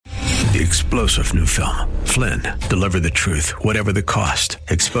The explosive new film, Flynn, deliver the truth, whatever the cost,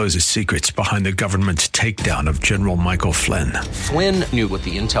 exposes secrets behind the government's takedown of General Michael Flynn. Flynn knew what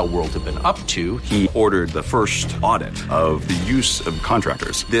the intel world had been up to. He ordered the first audit of the use of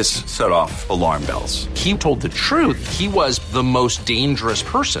contractors. This set off alarm bells. He told the truth. He was the most dangerous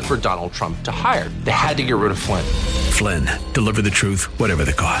person for Donald Trump to hire. They had to get rid of Flynn. Flynn, deliver the truth, whatever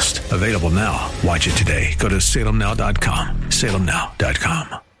the cost. Available now. Watch it today. Go to salemnow.com.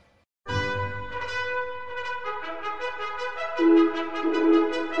 salemnow.com.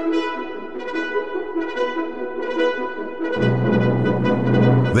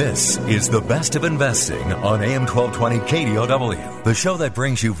 This is The Best of Investing on AM 1220 KDOW, the show that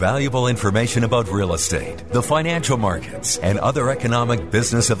brings you valuable information about real estate, the financial markets, and other economic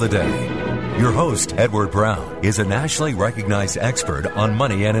business of the day. Your host, Edward Brown, is a nationally recognized expert on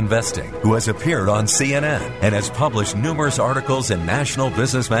money and investing who has appeared on CNN and has published numerous articles in national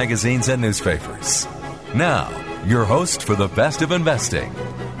business magazines and newspapers. Now, your host for The Best of Investing,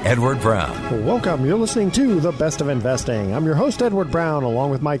 Edward Brown. Welcome. You're listening to The Best of Investing. I'm your host, Edward Brown,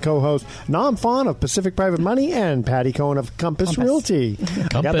 along with my co-host, Nam Phan of Pacific Private Money and Patty Cohen of Compass Realty. I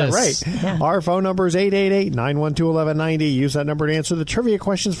got that right. Yeah. Our phone number is 888-912-1190. Use that number to answer the trivia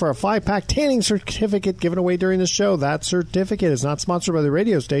questions for a 5-pack tanning certificate given away during the show. That certificate is not sponsored by the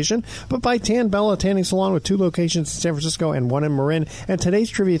radio station, but by Tan Bella Tanning Salon with 2 locations in San Francisco and 1 in Marin. And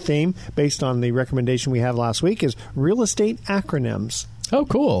today's trivia theme, based on the recommendation we had last week, is real estate acronyms. Oh,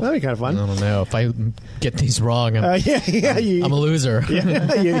 cool. That'd be kind of fun. I don't know. If I get these wrong, I'm a loser.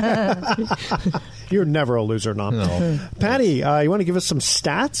 You're never a loser, Nom. No. Patty, you want to give us some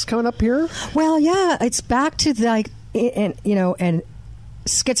stats coming up here? Well, yeah. It's back to and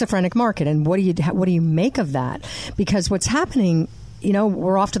schizophrenic market. And what do you make of that? Because what's happening,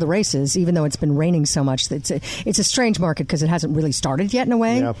 we're off to the races, even though it's been raining so much. It's a strange market because it hasn't really started yet in a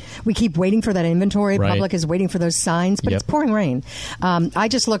way. Yep. We keep waiting for that inventory. Right. Public is waiting for those signs, but It's pouring rain. I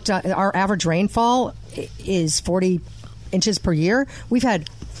just looked at our average rainfall is 40 inches per year. We've had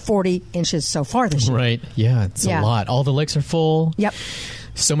 40 inches so far this year. Right. Yeah, it's a lot. All the lakes are full. Yep.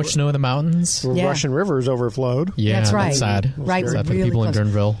 So much snow in the mountains. Russian Rivers overflowed. Yeah, that's right. That's sad. Right, sad for really the people close. in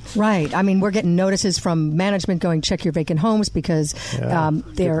Guerneville. Right. I mean, we're getting notices from management going, check your vacant homes because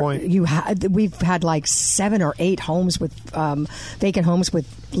we've had like 7 or 8 homes with vacant homes with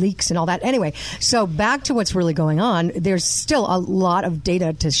leaks and all that. Anyway, so back to what's really going on. There's still a lot of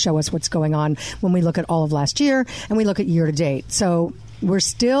data to show us what's going on when we look at all of last year and we look at year to date. So we're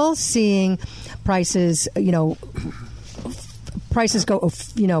still seeing prices, prices go,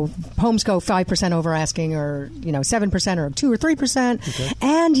 homes go 5% over asking or, 7% or 2 or 3%. Okay.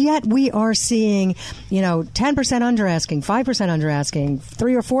 And yet we are seeing, 10% under asking, 5% under asking,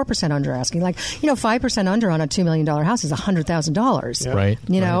 3 or 4% under asking. Like, 5% under on a $2 million house is $100,000. Yeah. Right.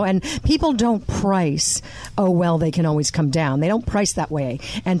 And people don't price, they can always come down. They don't price that way.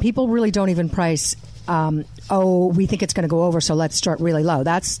 And people really don't even price we think it's going to go over, so let's start really low.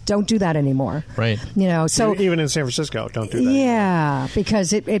 Don't do that anymore. Right. So even in San Francisco, don't do that. Yeah, anymore.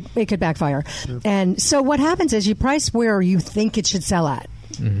 Because it could backfire. Yeah. And so what happens is you price where you think it should sell at.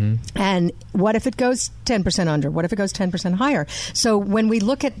 Mm-hmm. And what if it goes 10% under? What if it goes 10% higher? So when we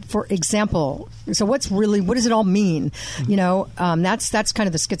look at, for example, what does it all mean? Mm-hmm. That's kind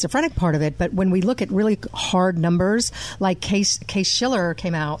of the schizophrenic part of it. But when we look at really hard numbers, like Case Shiller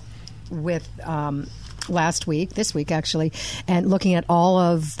came out with this week actually, and looking at all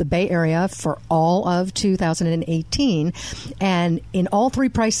of the Bay Area for all of 2018, and in all 3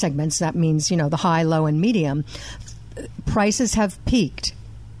 price segments, that means the high, low, and medium, prices have peaked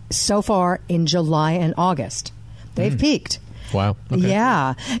so far in July and August. They've peaked. Wow. Okay.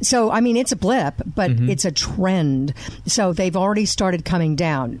 Yeah. So, it's a blip, but it's a trend. So they've already started coming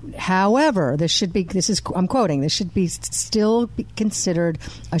down. However, I'm quoting, this should be still be considered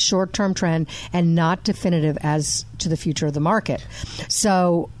a short-term trend and not definitive as to the future of the market.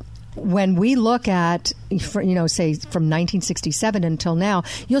 So when we look at, say from 1967 until now,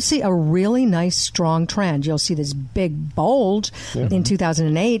 you'll see a really nice, strong trend. You'll see this big bulge in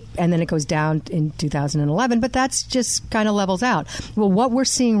 2008, and then it goes down in 2011, but that's just kind of levels out. Well, what we're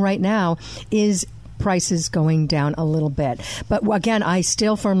seeing right now is prices going down a little bit. But again, I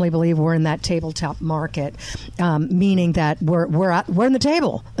still firmly believe we're in that tabletop market, meaning that we're in the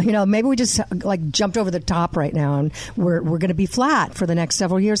table. Maybe we just jumped over the top right now, and we're going to be flat for the next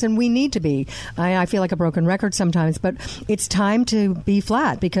several years, and we need to be. I feel like a broken record sometimes, but it's time to be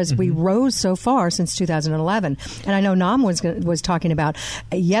flat because we rose so far since 2011. And I know Nam was talking about,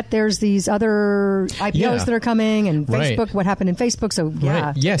 yet there's these other IPOs that are coming, and Facebook, what happened in Facebook. So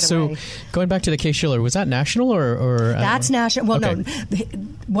so going back to the Case-Shiller K-Shiller, was that national or that's national? Well, okay. No.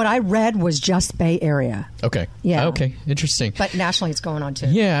 What I read was just Bay Area. Okay. Yeah. Okay. Interesting. But nationally, it's going on too.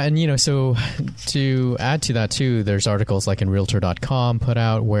 Yeah, and so to add to that too, there's articles like in Realtor.com put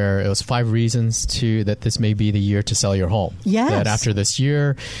out where it was 5 reasons that this may be the year to sell your home. Yes. That after this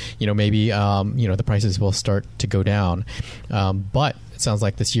year, maybe the prices will start to go down, but sounds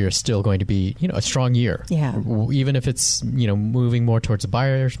like this year is still going to be, a strong year. Yeah. Even if it's, moving more towards the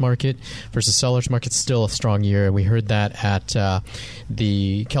buyer's market versus seller's market, still a strong year. And we heard that at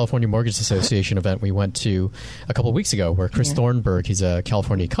the California Mortgage Association event we went to a couple of weeks ago, where Chris Thornburg, he's a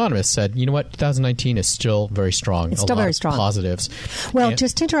California economist, said, 2019 is still very strong. It's still very strong. Positives. Well,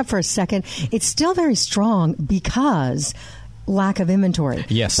 just to interrupt for a second, it's still very strong because lack of inventory.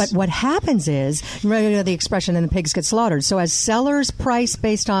 Yes. But what happens is, the expression, and the pigs get slaughtered. So as sellers price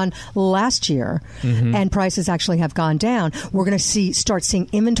based on last year and prices actually have gone down, we're going to start seeing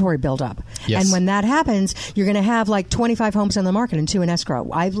inventory build up. Yes. And when that happens, you're going to have like 25 homes on the market and 2 in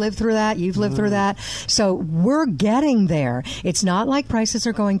escrow. I've lived through that. You've lived through that. So we're getting there. It's not like prices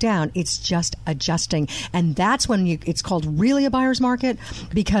are going down. It's just adjusting. And that's when it's called really a buyer's market,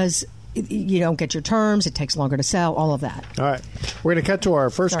 because you don't get your terms. It takes longer to sell, all of that. All right. We're going to cut to our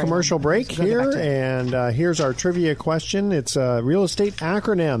first commercial break here, and here's our trivia question. It's real estate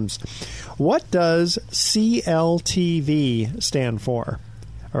acronyms. What does CLTV stand for?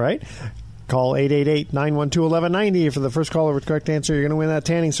 All right. Call 888-912-1190 for the first caller with the correct answer. You're going to win that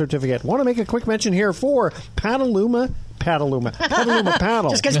tanning certificate. Want to make a quick mention here for Petaluma Paddle.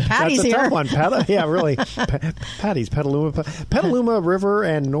 Just because Patty's here. That's a tough one. Yeah, really. Patty's Petaluma River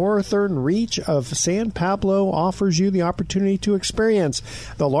and northern reach of San Pablo offers you the opportunity to experience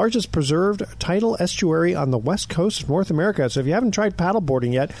the largest preserved tidal estuary on the west coast of North America. So if you haven't tried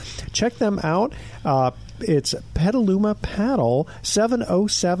paddleboarding yet, check them out. It's Petaluma Paddle,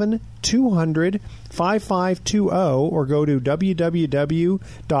 707-200-5520, or go to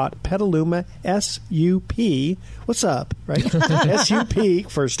www.petalumasUP. What's up, right? SUP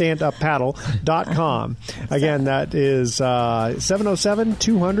for standuppaddle.com. Again, that is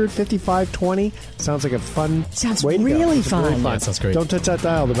 707-200-5520. Sounds like a fun way to go. Really fun. Really fun. Yeah, sounds great. Don't touch that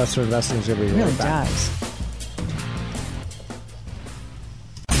dial. The best of investing is going to be really back. Does.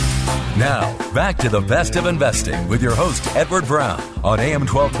 Now, back to the best of investing with your host, Edward Brown, on AM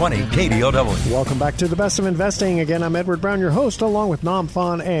 1220 KDOW. Welcome back to the best of investing. Again, I'm Edward Brown, your host, along with Nam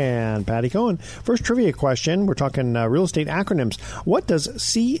Phan and Patty Cohen. First trivia question. We're talking real estate acronyms. What does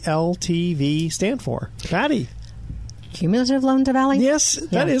CLTV stand for? Patty? Cumulative loan to value? Yes,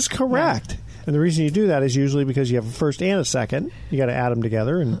 that is correct. Yeah. And the reason you do that is usually because you have a first and a second. You got to add them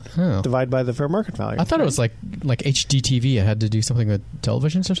together and divide by the fair market value. I thought it was like HGTV. I had to do something with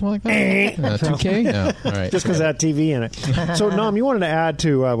televisions or something like that. 2K? No. All right. Just because it had TV in it. So, Nam, you wanted to add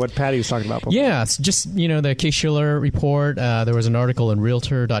to what Patty was talking about before. Yeah, it's just, the Case-Shiller report. There was an article in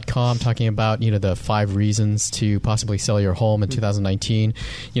Realtor.com talking about, the 5 reasons to possibly sell your home in 2019.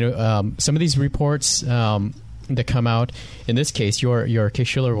 Some of these reports that come out. In this case, your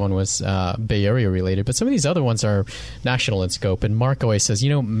Case-Shiller one was Bay Area related, but some of these other ones are national in scope. And Mark always says,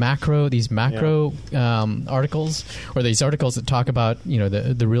 macro articles, or these articles that talk about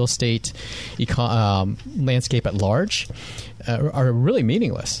the real estate landscape at large are really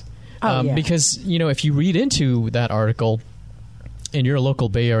meaningless. Because if you read into that article and you're a local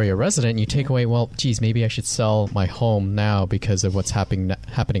Bay Area resident, and you take away, well, geez, maybe I should sell my home now because of what's happening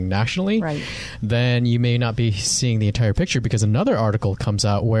nationally, right, then you may not be seeing the entire picture, because another article comes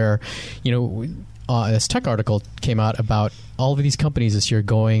out where, this tech article came out about all of these companies this year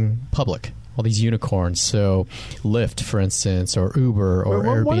going public. All these unicorns, so Lyft, for instance, or Uber, or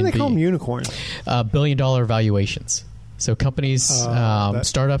Airbnb. Why do they call them unicorns? $1 billion valuations. So companies,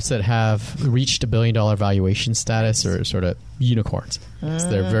 startups that have reached $1 billion valuation status are sort of unicorns. So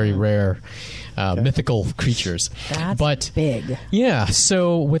they're very rare, mythical creatures. That's big. Yeah.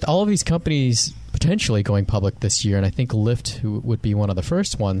 So with all of these companies potentially going public this year, and I think Lyft would be one of the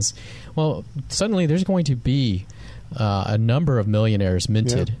first ones, well, suddenly there's going to be a number of millionaires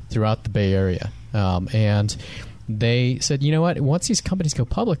minted throughout the Bay Area. And they said, you know what, once these companies go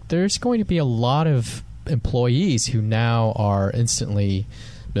public, there's going to be a lot of employees who now are instantly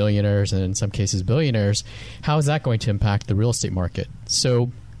millionaires and in some cases billionaires. How is that going to impact the real estate market?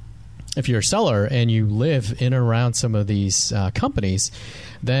 So if you're a seller and you live in and around some of these companies,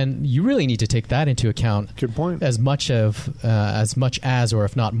 then you really need to take that into account. Good point. As much as, or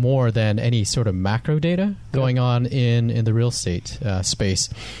if not more than any sort of macro data going on in the real estate space.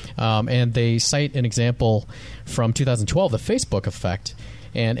 And they cite an example from 2012, the Facebook effect.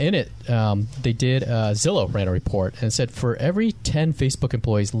 And in it, they did Zillow ran a report and said for every 10 Facebook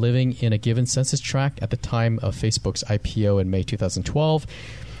employees living in a given census tract at the time of Facebook's IPO in May 2012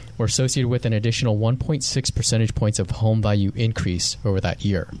 were associated with an additional 1.6 percentage points of home value increase over that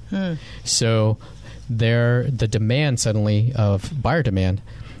year. So the demand suddenly of buyer demand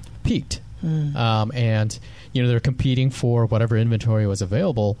peaked. And they're competing for whatever inventory was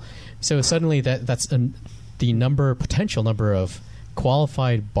available. So suddenly that's the potential number of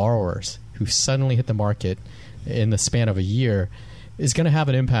qualified borrowers who suddenly hit the market in the span of a year is going to have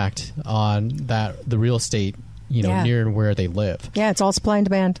an impact on the real estate near where they live. Yeah, it's all supply and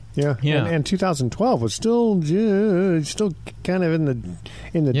demand. Yeah. And 2012 was still kind of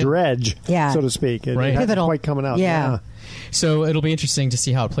in the dredge, so to speak. It hasn't quite coming out. Yeah. So it'll be interesting to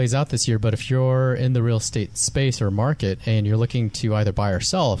see how it plays out this year. But if you're in the real estate space or market and you're looking to either buy or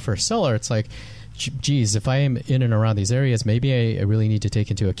sell, for a seller, it's like, geez, if I am in and around these areas, maybe I really need to take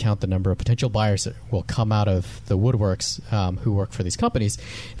into account the number of potential buyers that will come out of the woodworks who work for these companies.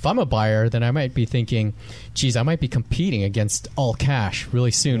 If I'm a buyer, then I might be thinking, geez, I might be competing against all cash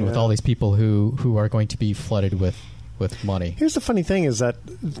really soon with all these people who are going to be flooded with money. Here's the funny thing is that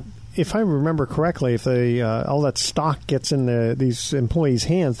if I remember correctly, if all that stock gets in these employees'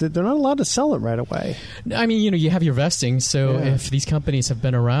 hands, they're not allowed to sell it right away. I mean, you have your vesting. So if these companies have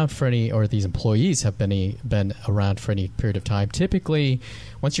been around or these employees have been around for any period of time, typically,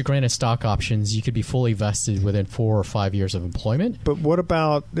 once you're granted stock options, you could be fully vested within 4 or 5 years of employment. But what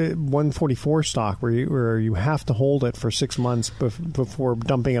about the 144 stock, where you have to hold it for 6 months before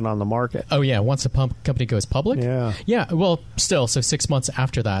dumping it on the market? Oh yeah, once a company goes public. Yeah. Well, still, so 6 months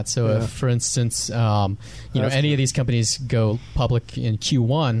after that. So if, for instance, any of these companies go public in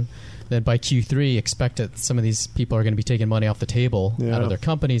Q1, then by Q3, expect that some of these people are going to be taking money off the table out of their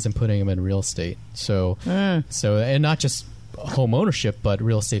companies and putting them in real estate. So and not just home ownership, but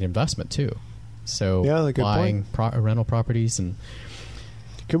real estate investment too. So buying rental properties and.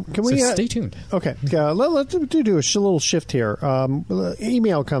 Can we stay tuned? Okay. Let's do a little shift here.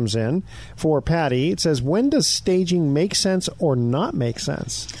 Email comes in for Patty. It says, when does staging make sense or not make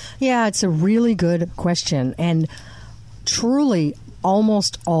sense? Yeah, it's a really good question. And truly,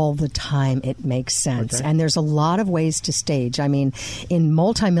 almost all the time it makes sense. Okay. And there's a lot of ways to stage. I mean, in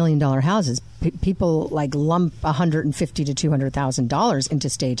multi-million-dollar houses, people lump $150,000 to $200,000 into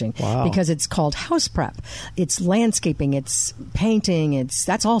staging because it's called house prep. It's landscaping, it's painting,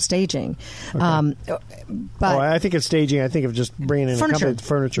 that's all staging. Okay. But I think it's staging. I think of just bringing in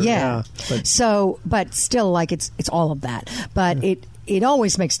furniture. Yeah. But still, it's all of that. But it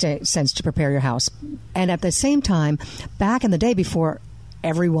always makes sense to prepare your house. And at the same time, back in the day before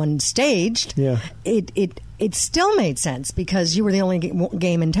everyone staged, it still made sense because you were the only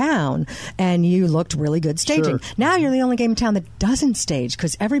game in town and you looked really good staging. Sure. Now you're the only game in town that doesn't stage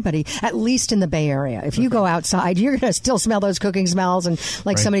because everybody, at least in the Bay Area, if you go outside, you're going to still smell those cooking smells and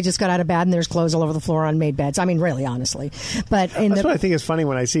somebody just got out of bed and there's clothes all over the floor on made beds. I mean, really, honestly. But that's what I think is funny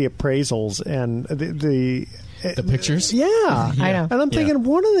when I see appraisals and the pictures? Yeah. I know. And I'm thinking,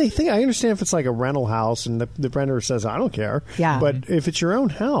 what do they think? I understand if it's like a rental house and the renter says, I don't care. Yeah. But if it's your own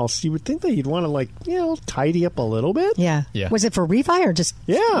house, you would think that you'd want to, tidy up a little bit. Yeah. Was it for refi or just?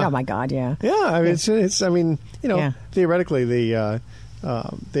 Yeah. Oh, my God, yeah. Yeah. I mean, theoretically, the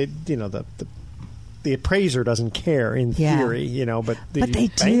appraiser doesn't care in theory, but the they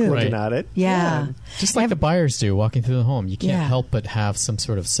bank do. looking at it. Yeah. Just like the buyers do walking through the home. You can't help but have some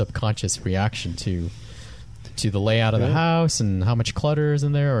sort of subconscious reaction to the layout of the house and how much clutter is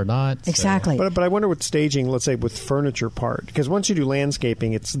in there or not. Exactly. But I wonder what staging, let's say, with furniture part, because once you do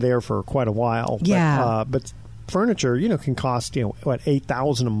landscaping, it's there for quite a while. Yeah. But furniture, can cost,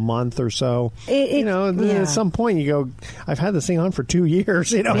 $8,000 a month or so. At some point you go, I've had this thing on for 2 years.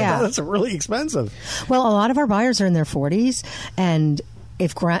 That's really expensive. Well, a lot of our buyers are in their 40s, and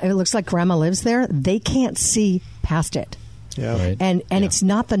if it looks like grandma lives there, they can't see past it. Yeah. Right. And it's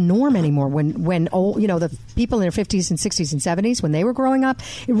not the norm anymore. When old, the people in their 50s and 60s and 70s, when they were growing up,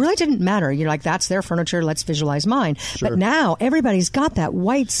 it really didn't matter. You're like, that's their furniture. Let's visualize mine. Sure. But now everybody's got that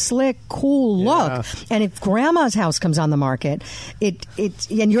white, slick, cool look. And if grandma's house comes on the market, and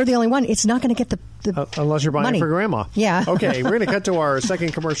you're the only one, it's not going to get the unless you're buying money for grandma. Yeah. Okay, we're going to cut to our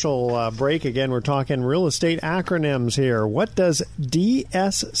second commercial break. Again, we're talking real estate acronyms here. What does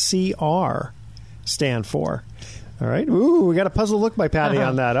DSCR stand for? All right. Ooh, we got a puzzle look by Patty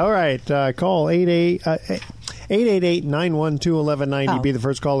on that. All right. Call 888-912-1190. Be the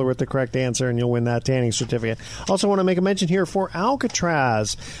first caller with the correct answer, and you'll win that tanning certificate. Also want to make a mention here for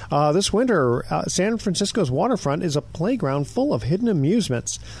Alcatraz. This winter, San Francisco's waterfront is a playground full of hidden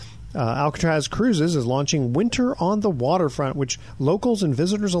amusements. Alcatraz Cruises is launching Winter on the Waterfront, which locals and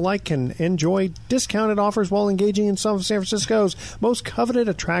visitors alike can enjoy discounted offers while engaging in some of San Francisco's most coveted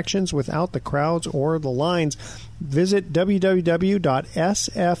attractions without the crowds or the lines. Visit www.sfwow,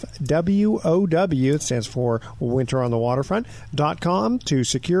 it stands for Winter on the Waterfront.com to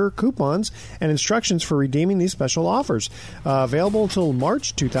secure coupons and instructions for redeeming these special offers. Available until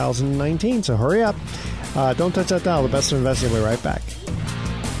March 2019, so hurry up. Don't touch that dial. The Best of Investing will be right back.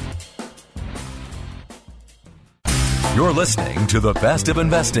 You're listening to The Best of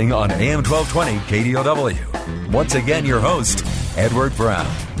Investing on AM 1220 KDOW. Once again, your host, Edward Brown.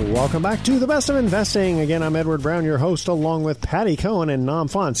 Welcome back to The Best of Investing. Again, I'm Edward Brown, your host, along with Patty Cohen and Nam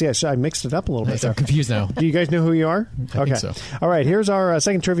Fonz. Yes, I mixed it up a little bit. I'm confused now. Do you guys know who you are? I think so. All right, here's our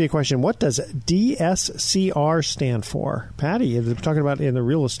second trivia question. What does DSCR stand for? Patty, we're talking about in the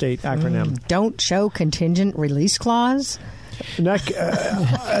real estate acronym. Don't show contingent release clause?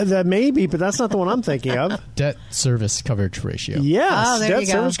 That may be, but that's not the one I'm thinking of. Debt service coverage ratio. Yes, debt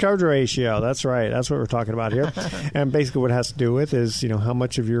service coverage ratio. That's right. That's what we're talking about here. And basically what it has to do with is, how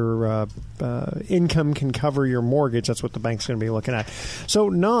much of your income can cover your mortgage. That's what the bank's going to be looking at. So,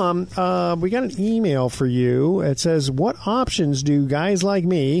 Nam, we got an email for you. It says, what options do guys like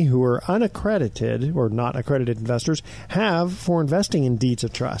me who are unaccredited or not accredited investors have for investing in deeds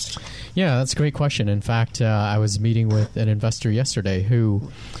of trust? Yeah, that's a great question. In fact, I was meeting with an investor yesterday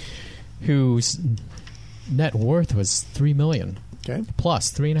whose net worth was $3 million,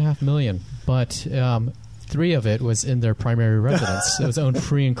 plus $3.5 million, but $3 of it was in their primary residence. It was owned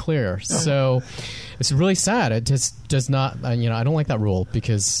free and clear. So it's really sad. It just does not. I don't like that rule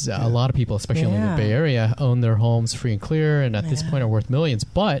because a lot of people, especially in the Bay Area, own their homes free and clear, and at this point are worth millions.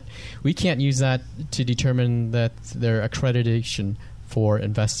 But we can't use that to determine that their accreditation for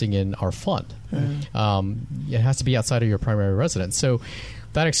investing in our fund. It has to be outside of your primary residence. So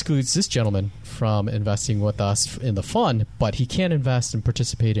that excludes this gentleman from investing with us in the fund, but he can invest and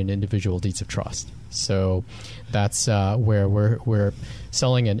participate in individual deeds of trust. So that's where we're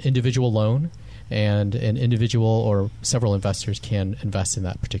selling an individual loan, and an individual or several investors can invest in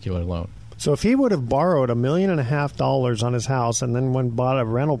that particular loan. So if he would have borrowed $1.5 million on his house and then bought a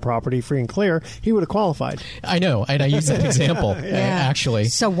rental property free and clear, he would have qualified. I know, and I use that example, actually.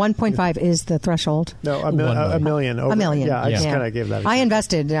 So 1.5 is the threshold? No, a million. $1 million. Yeah, I just kind of gave that example. I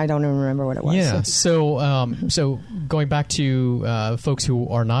invested. I don't even remember what it was. Yeah, so going back to folks who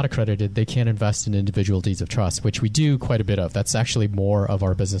are not accredited, they can invest in individual deeds of trust, which we do quite a bit of. That's actually more of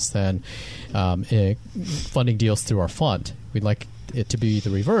our business than funding deals through our fund. We'd like it to be the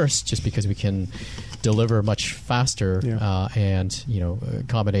reverse, just because we can deliver much faster and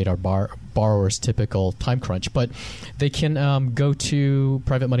accommodate our borrowers' typical time crunch. But they can go to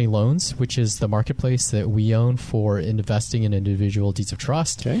Private Money Loans, which is the marketplace that we own for investing in individual deeds of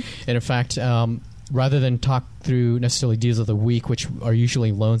trust. And in fact, rather than talk through necessarily deals of the week, which are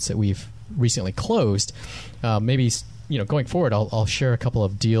usually loans that we've recently closed, maybe going forward, I'll share a couple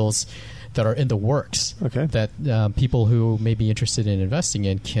of deals that are in the works that people who may be interested in investing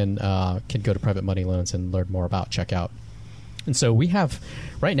in can go to Private Money Loans and learn more about, check out. And so we have,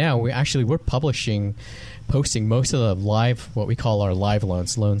 right now, we're posting most of the what we call our live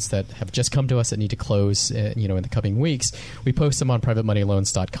loans that have just come to us that need to close in the coming weeks. We post them on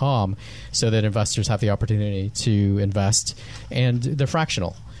privatemoneyloans.com so that investors have the opportunity to invest, and they're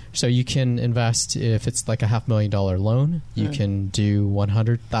fractional. So you can invest, if it's like a $500,000 loan, you can do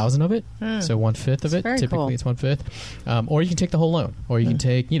 100,000 of it. So 1/5 of it. Typically, it's 1/5. Or you can take the whole loan, or you can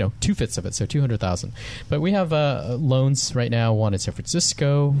take 2/5 of it, so 200,000. But we have loans right now. One in San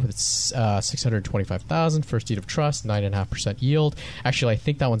Francisco. It's $625,000. First deed of trust, 9.5% yield. Actually, I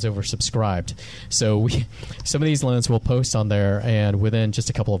think that one's oversubscribed. So some of these loans we'll post on there, and within just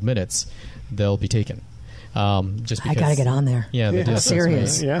a couple of minutes, they'll be taken. Just because, I gotta get on there. Yeah, the deal's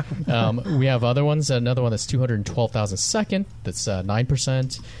serious. Yeah. We have other ones. Another one that's $212,000 second. That's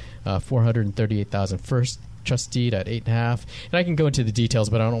 9%. $438,000 first trust deed at 8.5%. And I can go into the details,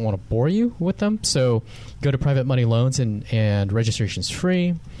 but I don't want to bore you with them. So go to Private Money Loans, and registration is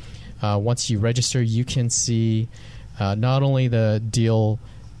free. Once you register, you can see not only the deal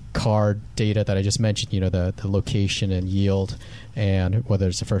card data that I just mentioned, the location and yield, and whether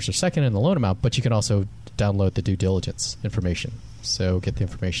it's the first or second and the loan amount, but you can also download the due diligence information. So get the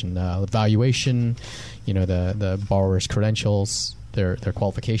information, the valuation, the borrower's credentials, their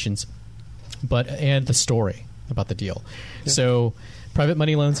qualifications, and the story about the deal. So Private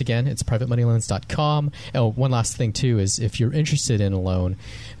money loans, again, it's privatemoneyloans.com. Oh, one last thing, too, is if you're interested in a loan,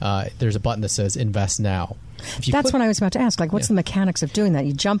 there's a button that says Invest Now. That's what I was about to ask. Like, what's the mechanics of doing that?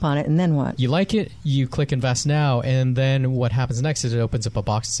 You jump on it, and then what? You like it, you click Invest Now, and then what happens next is it opens up a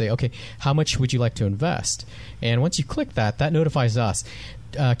box to say, okay, how much would you like to invest? And once you click that, that notifies us.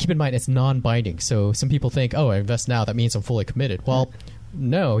 Keep in mind, it's non-binding. So some people think, I invest now, that means I'm fully committed. Well,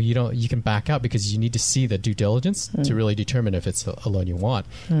 no, you don't. You can back out because you need to see the due diligence to really determine if it's a loan you want.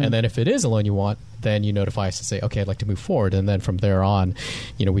 And then if it is a loan you want, then you notify us to say, okay, I'd like to move forward. And then from there on,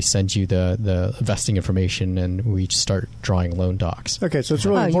 we send you the investing information and we start drawing loan docs. Okay, so it's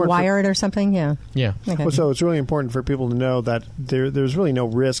really important. You wire it or something? Yeah. Yeah. Okay. Well, so it's really important for people to know that there's really no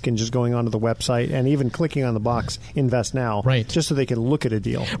risk in just going onto the website and even clicking on the box Invest Now, right? Just so they can look at a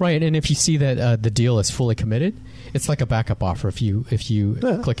deal, right? And if you see that the deal is fully committed, it's like a backup offer if you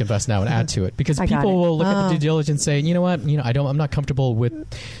click Invest Now and add to it, because people will look at the due diligence and say, you know what, I'm not comfortable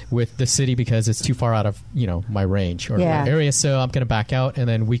with the city because it's too far out of my range or my area, so I'm going to back out. And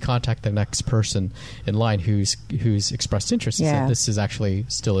then we contact the next person in line who's expressed interest and said this is actually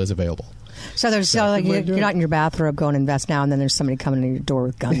still is available. So you're not in your bathrobe going Invest Now, and then there's somebody coming to your door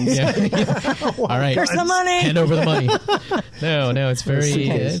with guns. All right, here's the money. Hand over the money. No, it's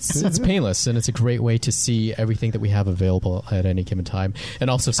it's painless, and it's a great way to see everything that we have available at any given time. And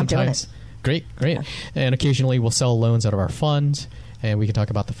also sometimes, great, yeah. And occasionally we'll sell loans out of our fund. And we can talk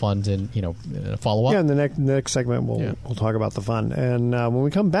about the fund and follow up. Yeah, in the next segment we'll talk about the fund. And when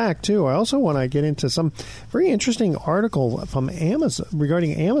we come back too, I also want to get into some very interesting article from Amazon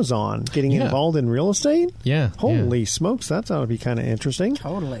regarding Amazon getting involved in real estate. Yeah, holy smokes, that ought to be kind of interesting.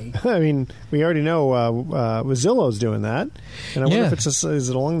 Totally. I mean, we already know Zillow's doing that, and I wonder if is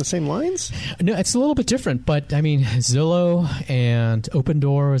it along the same lines? No, it's a little bit different. But I mean, Zillow and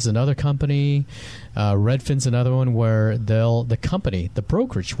Opendoor is another company. Redfin's another one where the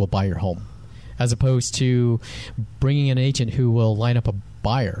brokerage will buy your home, as opposed to bringing an agent who will line up a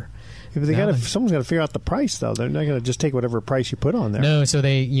buyer. Yeah, but someone's got to figure out the price, though. They're not going to just take whatever price you put on there. No, so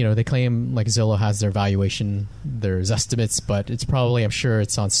they claim like Zillow has their valuation, there's estimates, but it's probably, I'm sure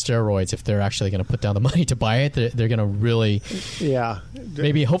it's on steroids if they're actually going to put down the money to buy it. They're going to really,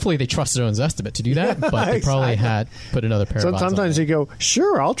 maybe hopefully they trust their own estimate to do that, but they probably had put another pair of eyes sometimes you go,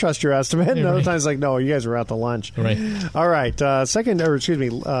 sure, I'll trust your estimate, and other times like, no, you guys are out to lunch. Right. All right,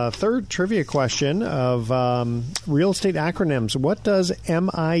 third trivia question of real estate acronyms. What does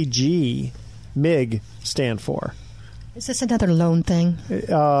MIG stand for? Is this another loan thing?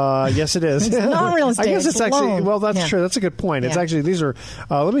 Yes, it is. It's not real estate. I guess it's actually loan. Well, that's true. That's a good point. It's actually these are.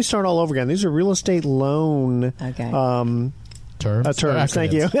 Let me start all over again. These are real estate loan. Okay. Terms.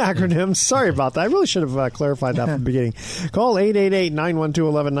 Thank you. Acronyms. Sorry about that. I really should have clarified that from the beginning. Call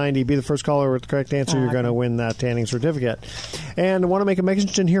 888-912-1190. Be the first caller with the correct answer. You're going to win that tanning certificate. And I want to make a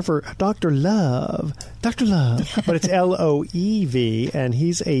mention here for Dr. Love. Dr. Love. But it's Loev, and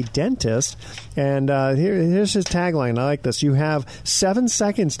he's a dentist. And here's his tagline. I like this. You have 7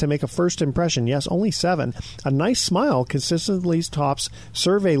 seconds to make a first impression. Yes, only 7. A nice smile consistently tops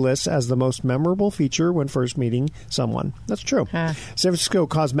survey lists as the most memorable feature when first meeting someone. That's true. San Francisco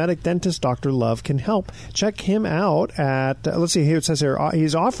cosmetic dentist Dr. Love can help. Check him out at, let's see, here it says here,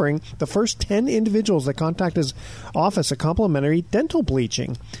 he's offering the first 10 individuals that contact his office a complimentary dental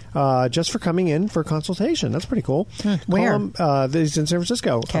bleaching just for coming in for consultation. That's pretty cool. Where? Call him, he's in San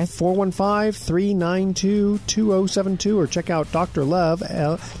Francisco. Okay. 415-392-2072 or check out Dr. Love,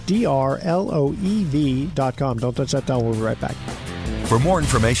 DRLOEV.com. Don't touch that down. We'll be right back. For more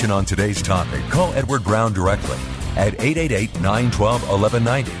information on today's topic, call Edward Brown directly at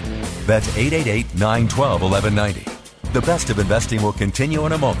 888-912-1190. That's 888-912-1190. The best of investing will continue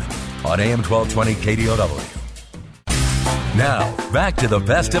in a moment on AM 1220 KDOW. Now, back to the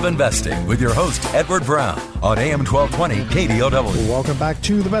best of investing with your host, Edward Brown, on AM 1220 KDOW. Welcome back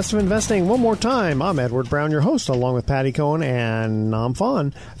to the best of investing. One more time, I'm Edward Brown, your host, along with Patty Cohen and Nam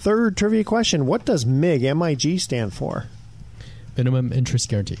Phan. Third trivia question, what does MIG, M-I-G, stand for? Minimum interest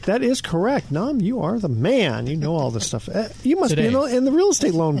guarantee. That is correct. Nam, you are the man. You know all this stuff. You must be in the real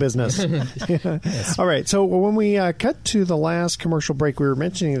estate loan business. Yes. All right. So when we cut to the last commercial break, we were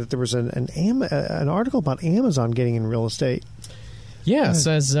mentioning that there was an article about Amazon getting in real estate. Yeah, it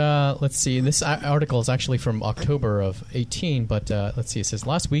says, let's see, this article is actually from October of 18, but let's see, it says,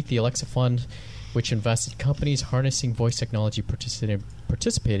 last week the Alexa Fund, which invested companies harnessing voice technology,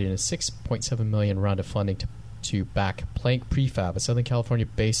 participated in a $6.7 million round of funding to back Plank Prefab, a Southern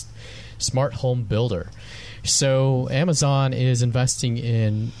California-based smart home builder. So Amazon is investing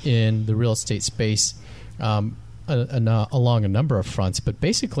in the real estate space. along a number of fronts, but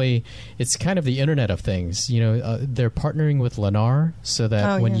basically it's kind of the Internet of Things. They're partnering with Lennar so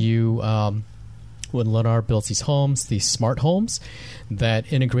that when Lennar builds these homes, these smart homes,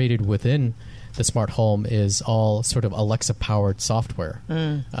 that integrated within the smart home is all sort of Alexa-powered software.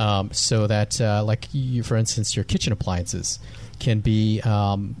 So that, for instance, your kitchen appliances can be,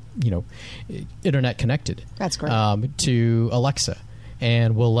 Internet connected. That's great. To Alexa,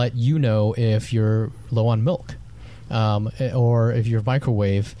 and will let you know if you're low on milk, or if your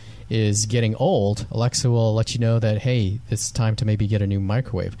microwave is getting old. Alexa will let you know that, hey, it's time to maybe get a new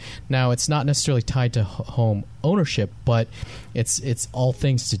microwave. Now, it's not necessarily tied to home ownership, but it's all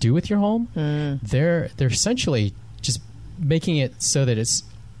things to do with your home. They're essentially just making it so that it's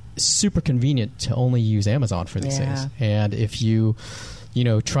super convenient to only use Amazon for these things. And if you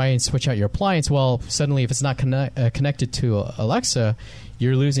try and switch out your appliance, well, suddenly if it's not connected to Alexa,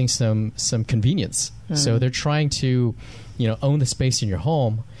 you're losing some convenience. So they're trying to own the space in your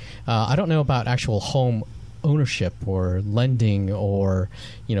home. I don't know about actual home ownership or lending or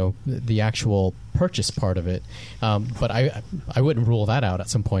the actual purchase part of it, but I wouldn't rule that out at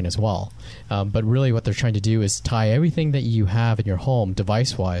some point as well. But really what they're trying to do is tie everything that you have in your home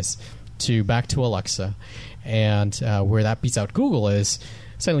device wise back to Alexa, and where that beats out Google is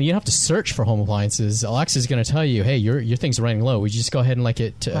suddenly you don't have to search for home appliances. Alexa's going to tell you, hey, your thing's running low. Would you just go ahead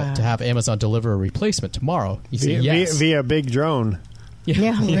and to have Amazon deliver a replacement tomorrow? You say yes. Via a big drone.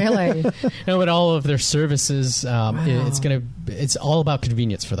 Yeah, really. But all of their services, it's all about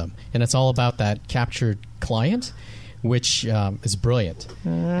convenience for them, and it's all about that captured client, which is brilliant.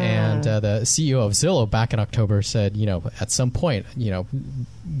 And the CEO of Zillow back in October said, at some point,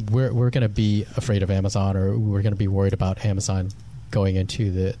 we're going to be afraid of Amazon, or we're going to be worried about Amazon going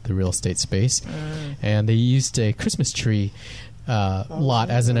into the real estate space. And they used a Christmas tree lot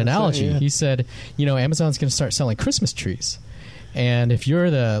as an analogy. He said, Amazon's going to start selling Christmas trees. And if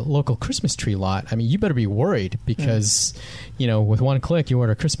you're the local Christmas tree lot, you better be worried because, with one click, you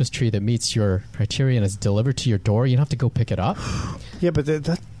order a Christmas tree that meets your criteria and is delivered to your door. You don't have to go pick it up. Yeah, but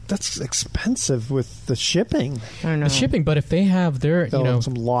that's expensive with the shipping. I know. The shipping, but if they have their,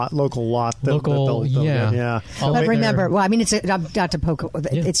 some local lot. Yeah. But remember, it's not to poke.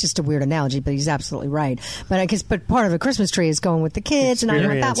 It's just a weird analogy, but he's absolutely right. But part of a Christmas tree is going with the kids, and I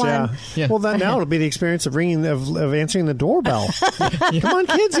want that one. Yeah. Well, now it'll be the experience of of answering the doorbell. Come on,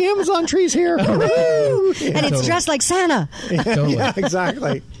 kids, the Amazon tree's here. And it's dressed like Santa. Yeah,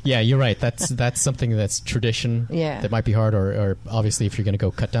 exactly. Yeah, you're right. That's something that's tradition. That might be hard, or obviously if you're going to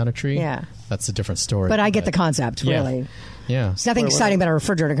go cut down a tree, that's a different story. But I get the concept, really. Yeah. There's nothing exciting about a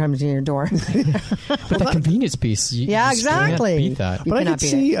refrigerator coming to your door. But the convenience piece, you exactly. can't beat that. But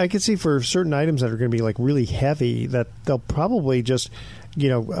I could see for certain items that are going to be really heavy that they'll probably just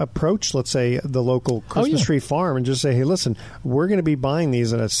approach, let's say, the local Christmas tree farm and just say, hey, listen, we're going to be buying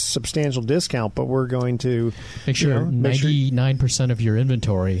these at a substantial discount, but we're going to make sure 99% of your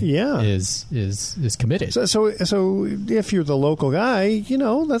inventory is committed. So if you're the local guy,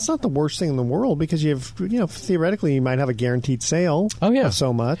 that's not the worst thing in the world because you have, theoretically, you might have a guaranteed sale of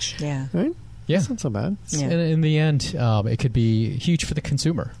so much. Yeah. Right? Yeah. That's not so bad. Yeah. And in the end, it could be huge for the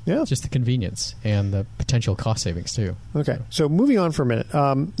consumer. Yeah. Just the convenience and the potential cost savings, too. Okay. So moving on for a minute.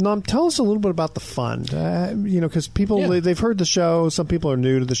 Nom, tell us a little bit about the fund. Because people, they've heard the show. Some people are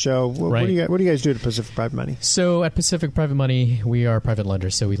new to the show. What do you guys do at Pacific Private Money? So at Pacific Private Money, we are private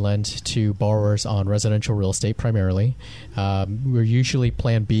lenders. So we lend to borrowers on residential real estate primarily. We're usually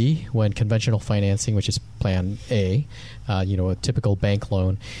Plan B when conventional financing, which is Plan A, a typical bank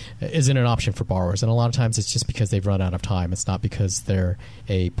loan, isn't an option for borrowers. And a lot of times it's just because they've run out of time. It's not because they're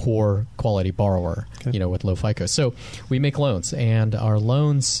a poor quality borrower, with low FICO. So we make loans, and our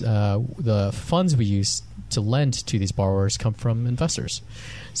loans, the funds we use to lend to these borrowers come from investors.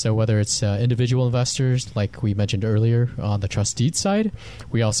 So whether it's individual investors, like we mentioned earlier on the trust deed side,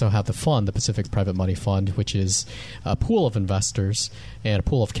 we also have the fund, the Pacific Private Money Fund, which is a pool of investors and a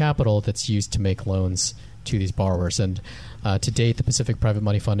pool of capital that's used to make loans to these borrowers. And to date, the Pacific Private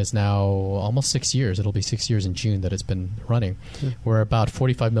Money Fund is now almost 6 years. It'll be 6 years in June that it's been running. We're about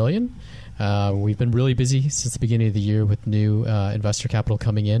 $45 million. We've been really busy since the beginning of the year with new investor capital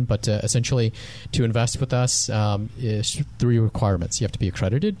coming in. But essentially, to invest with us is 3 requirements. You have to be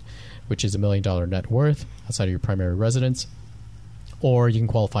accredited, which is $1 million net worth outside of your primary residence, or you can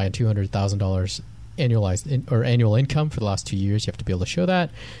qualify on $200,000 annual income for the last 2 years. You have to be able to show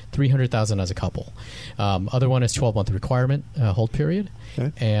that. $300,000 as a couple. Other one is 12-month requirement hold period,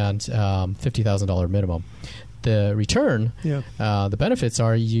 and $50,000 minimum. The return, the benefits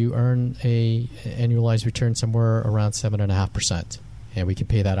are you earn a annualized return somewhere around 7.5%. and we can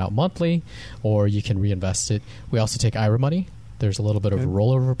pay that out monthly, or you can reinvest it. We also take IRA money. There's a little bit of a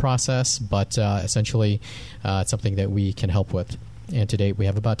rollover process, but essentially it's something that we can help with. And to date, we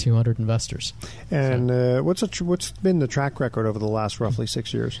have about 200 investors. And what's been the track record over the last roughly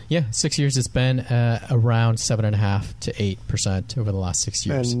 6 years? Yeah, 6 years. It's been around 7.5% to 8% over the last 6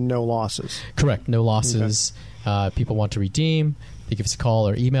 years. And no losses? Correct, no losses. Okay. People want to redeem, they give us a call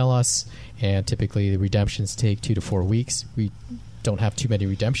or email us, and typically the redemptions take 2 to 4 weeks. We don't have too many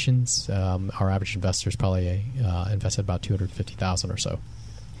redemptions. Our average investor is probably invested about $250,000 or so.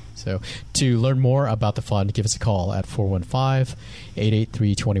 So to learn more about the fund, give us a call at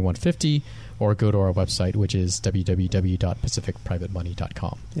 415-883-2150 or go to our website, which is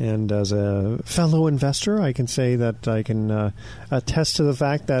www.pacificprivatemoney.com. And as a fellow investor, I can say that I can attest to the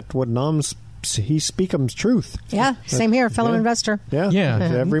fact that what Nam's he speakums truth. Yeah, same here, fellow investor. Yeah.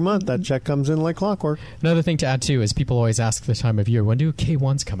 Every month that check comes in like clockwork. Another thing to add too is people always ask the time of year, when do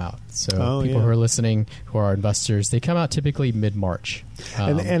K1s come out? So people who are listening, who are investors, they come out typically mid-March.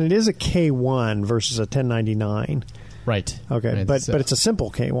 And it is a K1 versus a 1099. Right. Okay, right. But it's a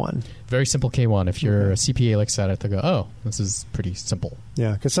simple K1. Very simple K1. If your CPA looks at it, they go, oh, this is pretty simple.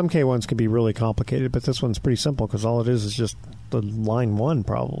 Yeah, because some K1s can be really complicated, but this one's pretty simple because all it is just the line one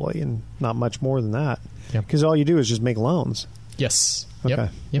probably and not much more than that. Because all you do is just make loans. Yes. Okay.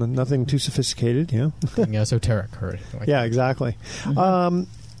 Yep. Nothing too sophisticated, yeah. Nothing esoteric or anything like that. Exactly.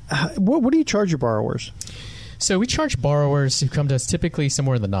 Mm-hmm. What do you charge your borrowers? So we charge borrowers who come to us typically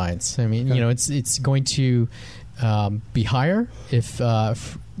somewhere in the nines. I mean, it's going to be higher if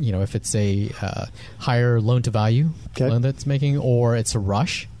it's a higher loan to value loan that's making, or it's a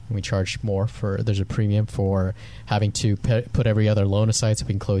rush. We charge more there's a premium for having to put every other loan aside so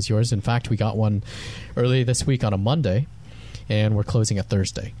we can close yours. In fact, we got one early this week on a Monday, and we're closing it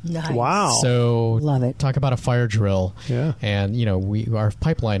Thursday. Nice. Wow. So love it. Talk about a fire drill. Yeah. And, our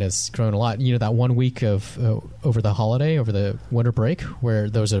pipeline has grown a lot. That 1 week of over the holiday, over the winter break, where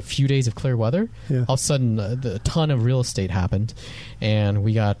there was a few days of clear weather, all of a sudden a ton of real estate happened, and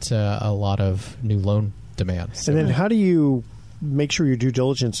we got a lot of new loan demand. So, and then how do you make sure your due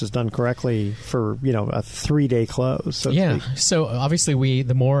diligence is done correctly for a 3-day close? So obviously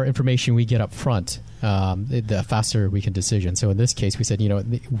the more information we get up front, the faster we can decision. So in this case, we said,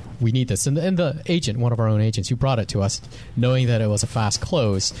 we need this, and the agent, one of our own agents, who brought it to us, knowing that it was a fast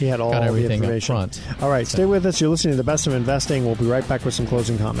close, he had all got everything the up front. All right, stay with us. You're listening to The Best of Investing. We'll be right back with some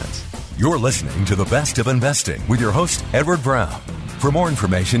closing comments. You're listening to The Best of Investing with your host, Edward Brown. For more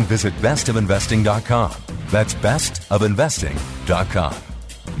information, visit bestofinvesting.com. That's bestofinvesting.com.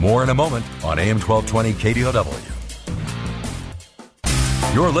 More in a moment on AM 1220 KDOW.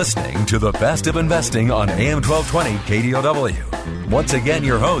 You're listening to The Best of Investing on AM 1220 KDOW. Once again,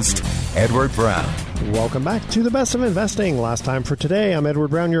 your host, Edward Brown. Welcome back to The Best of Investing. Last time for today, I'm Edward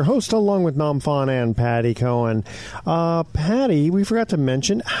Brown, your host, along with Nam Phan and Patty Cohen. Patty, we forgot to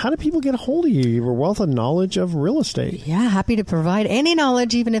mention, how do people get a hold of you? Your wealth of knowledge of real estate. Yeah, happy to provide any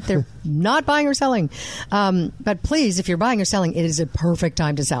knowledge, even if they're not buying or selling. But please, if you're buying or selling, it is a perfect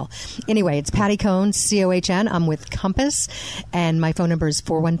time to sell. Anyway, it's Patty Cohen, COHN. I'm with Compass, and my phone number is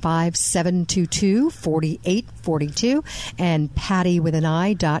 415-722-4842, and Patty with an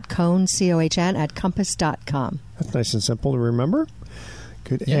I.Cohen, COHN, at compass.com. That's nice and simple to remember.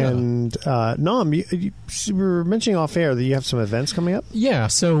 Good. Yeah. And Nam, you were mentioning off air that you have some events coming up. Yeah.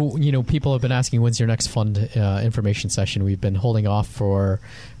 So people have been asking, when's your next fund information session? We've been holding off for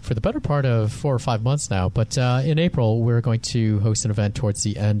the better part of 4 or 5 months now. But in April, we're going to host an event towards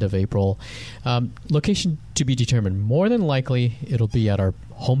the end of April. Location to be determined. More than likely, it'll be at our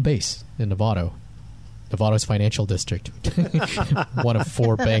home base in Novato. Novato's Financial District. One of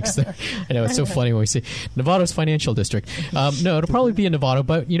 4 banks there. I know, it's so funny when we say Novato's Financial District. No, it'll probably be in Novato,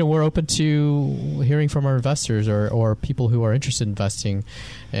 but we're open to hearing from our investors or people who are interested in investing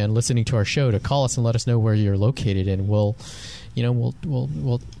and listening to our show to call us and let us know where you're located, and we'll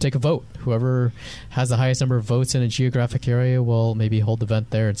take a vote. Whoever has the highest number of votes in a geographic area will maybe hold the event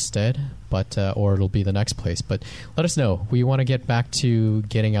there instead, but or it'll be the next place. But let us know. We want to get back to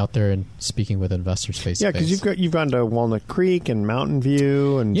getting out there and speaking with investors face to face. Yeah, because you've gone to Walnut Creek and Mountain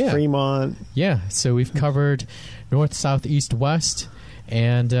View and Fremont. Yeah, so we've covered north, south, east, west,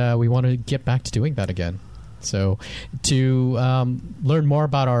 and we want to get back to doing that again. So to learn more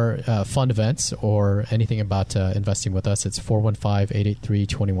about our fund events or anything about investing with us, it's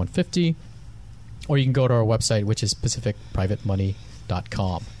 415-883-2150. Or you can go to our website, which is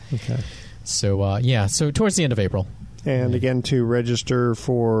pacificprivatemoney.com. Okay. So, so towards the end of April. And again, to register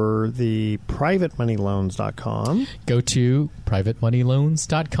for the privatemoneyloans.com. Go to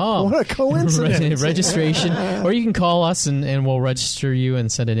privatemoneyloans.com. What a coincidence. Registration. Or you can call us and we'll register you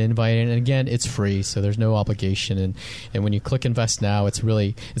and send an invite. And again, it's free, so there's no obligation. And when you click Invest Now, it's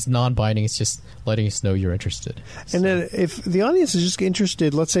non-binding. It's just letting us know you're interested. And then if the audience is just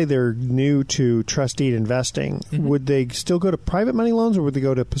interested, let's say they're new to Trust Deed Investing, would they still go to Private Money Loans or would they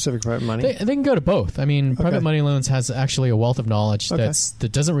go to Pacific Private Money? They can go to both. I mean, Private Money Loans has actually a wealth of knowledge that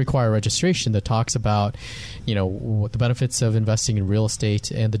doesn't require registration, that talks about, what the benefits of investing in real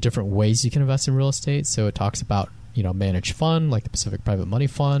estate and the different ways you can invest in real estate. So it talks about, managed fund like the Pacific Private Money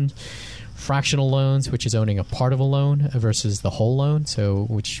Fund, fractional loans, which is owning a part of a loan versus the whole loan, so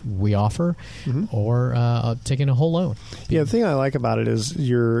which we offer, or taking a whole loan. Yeah, the thing I like about it is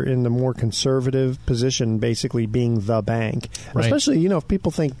you're in the more conservative position, basically being the bank. Right. Especially, if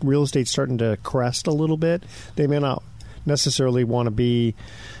people think real estate's starting to crest a little bit, they may not necessarily want to be,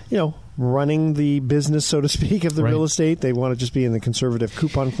 running the business, so to speak, of the real estate. They want to just be in the conservative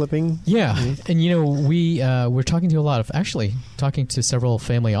coupon clipping. Yeah. And, we're talking to several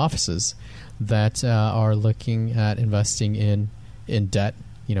family offices that are looking at investing in debt,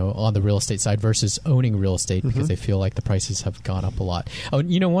 on the real estate side versus owning real estate because they feel like the prices have gone up a lot. Oh,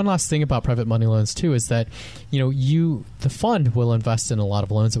 one last thing about private money loans, too, is that, the fund will invest in a lot of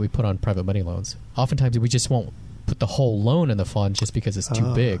loans that we put on private money loans. Oftentimes, we just won't put the whole loan in the fund just because it's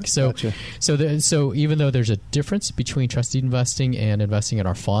too big. So, gotcha. so even though there's a difference between trust deed investing and investing in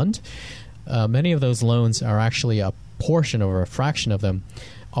our fund, many of those loans are actually a portion or a fraction of them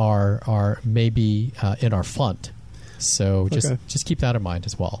are maybe in our fund. So just keep that in mind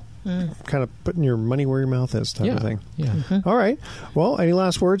as well. Kind of putting your money where your mouth is type of thing. Yeah. All right. Well, any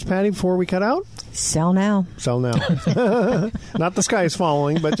last words, Patty, before we cut out? Sell now. Sell now. Not the sky is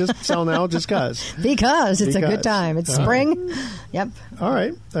falling, but just sell now just because. Because it's a good time. It's spring. Yep. All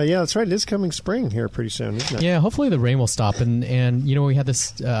right. Yeah, that's right. It is coming spring here pretty soon, isn't it? Yeah, hopefully the rain will stop. And we had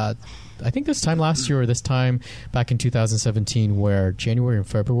this... I think this time last year or this time back in 2017 where January and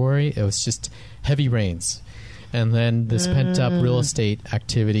February, it was just heavy rains. And then this pent-up real estate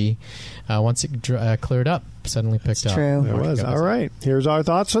activity, once it cleared up, suddenly picked up. True. It was. All right. Here's our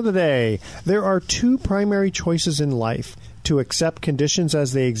thoughts for the day. There are two primary choices in life: to accept conditions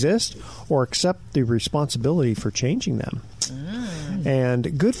as they exist or accept the responsibility for changing them.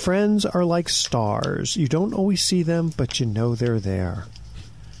 And good friends are like stars. You don't always see them, but you know they're there.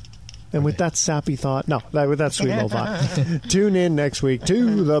 And with that sappy thought, with that sweet little thought, tune in next week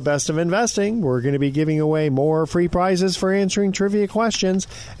to The Best of Investing. We're going to be giving away more free prizes for answering trivia questions.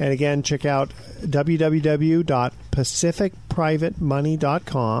 And again, check out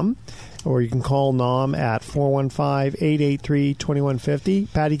www.pacificprivatemoney.com. Or you can call NOM at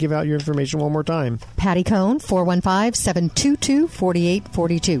 415-883-2150. Patty, give out your information one more time. Patty Cohn,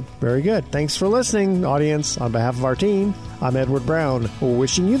 415-722-4842. Very good. Thanks for listening, audience. On behalf of our team, I'm Edward Brown,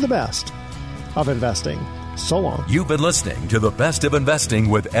 wishing you the best of investing. So long. You've been listening to The Best of Investing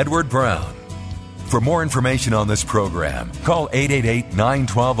with Edward Brown. For more information on this program, call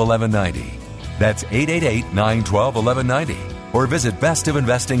 888-912-1190. That's 888-912-1190. Or visit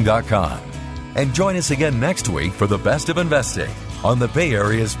bestofinvesting.com. And join us again next week for The Best of Investing on the Bay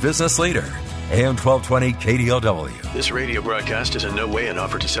Area's business leader, AM 1220 KDOW. This radio broadcast is in no way an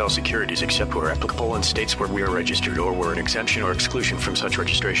offer to sell securities except where applicable in states where we are registered or where an exemption or exclusion from such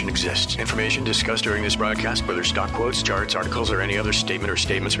registration exists. Information discussed during this broadcast, whether stock quotes, charts, articles, or any other statement or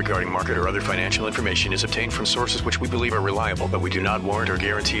statements regarding market or other financial information, is obtained from sources which we believe are reliable, but we do not warrant or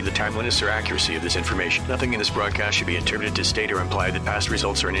guarantee the timeliness or accuracy of this information. Nothing in this broadcast should be interpreted to state or imply that past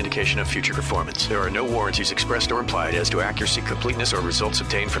results are an indication of future performance. There are no warranties expressed or implied as to accuracy, completeness, or results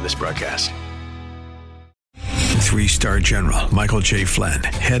obtained from this broadcast. 3-star General Michael J. Flynn,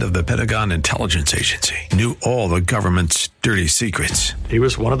 head of the Pentagon Intelligence Agency, knew all the government's dirty secrets. He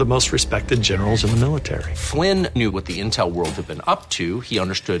was one of the most respected generals in the military. Flynn knew what the intel world had been up to. He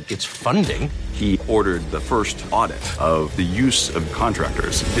understood its funding. He ordered the first audit of the use of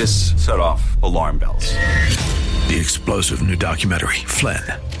contractors. This set off alarm bells. The explosive new documentary, Flynn,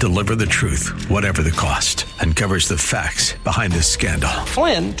 Deliver the Truth, Whatever the Cost, uncovers the facts behind this scandal.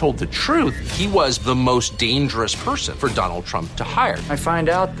 Flynn told the truth. He was the most dangerous person for Donald Trump to hire. I find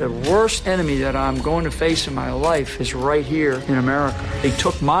out the worst enemy that I'm going to face in my life is right here in America. They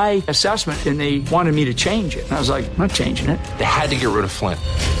took my assessment and they wanted me to change it. And I was like, I'm not changing it. They had to get rid of Flynn.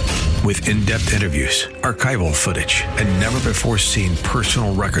 With in-depth interviews, archival footage, and never-before-seen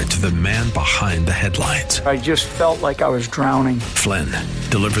personal records of the man behind the headlines. I just felt like I was drowning. Flynn,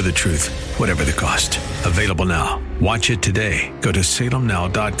 Deliver the Truth, Whatever the Cost. Available now. Watch it today. Go to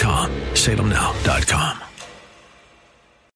salemnow.com. salemnow.com.